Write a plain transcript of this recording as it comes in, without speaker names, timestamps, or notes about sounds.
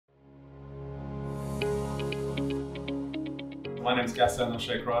My name is Ghassan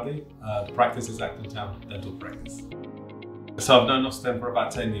Radi. The practice is Osstem Dental Practice. So I've known Osstem for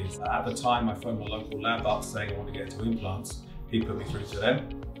about 10 years. At the time, I phoned my local lab up saying I want to get into implants. He put me through to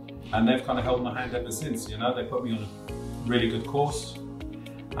them. And they've kind of held my hand ever since, you know. They put me on a really good course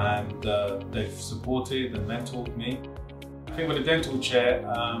and they've supported and mentored me. I think with a dental chair,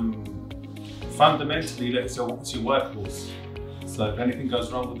 fundamentally it's your workhorse. So if anything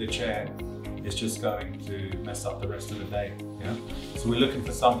goes wrong with the chair, it's just going to mess up the rest of the day. Yeah? So we're looking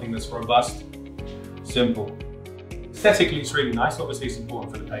for something that's robust, simple. Aesthetically, it's really nice. Obviously, it's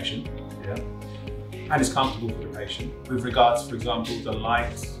important for the patient. Yeah? And it's comfortable for the patient. With regards, for example, the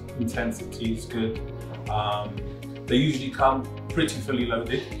light intensity is good. They usually come pretty fully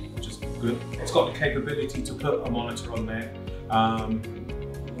loaded, which is good. It's got the capability to put a monitor on there.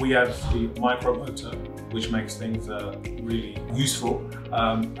 We have the micro motor, which makes things really useful.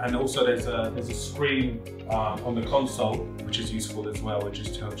 And also there's a screen on the console, which is useful as well. It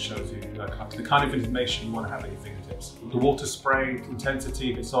just shows you the kind of information you want to have at your fingertips. The water spray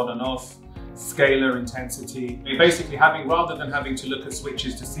intensity, if it's on and off, scalar intensity. You're basically rather than having to look at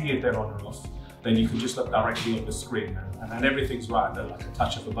switches to see if they're on or off, then you can just look directly on the screen and everything's right there, like a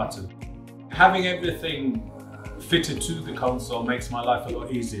touch of a button. Having everything fitted to the console makes my life a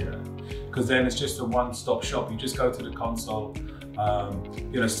lot easier, because then it's just a one-stop shop. You just go to the console,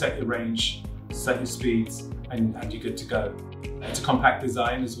 set your range, set your speeds, and you're good to go. It's a compact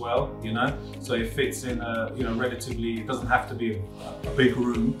design as well, so it fits in relatively. It doesn't have to be a big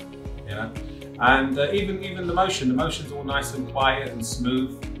room, And even the motion's all nice and quiet and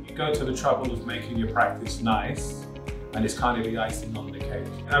smooth. You go to the trouble of making your practice nice, and it's kind of the icing on the cake.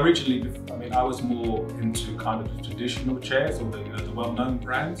 And originally, I was more into kind of the traditional chairs or the well-known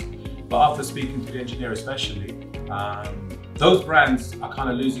brands, but after speaking to the engineer especially, those brands are kind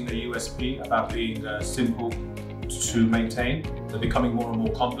of losing their USP about being simple to maintain. They're becoming more and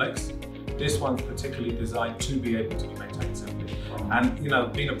more complex. This one's particularly designed to be able to be maintained simply.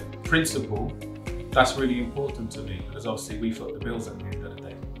 And being a principal, that's really important to me, because obviously we foot the bills at the end of the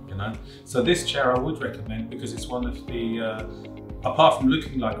day. So this chair I would recommend, because it's one of the, apart from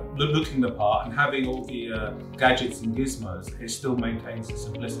looking the part and having all the gadgets and gizmos, it still maintains the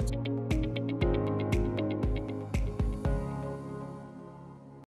simplicity.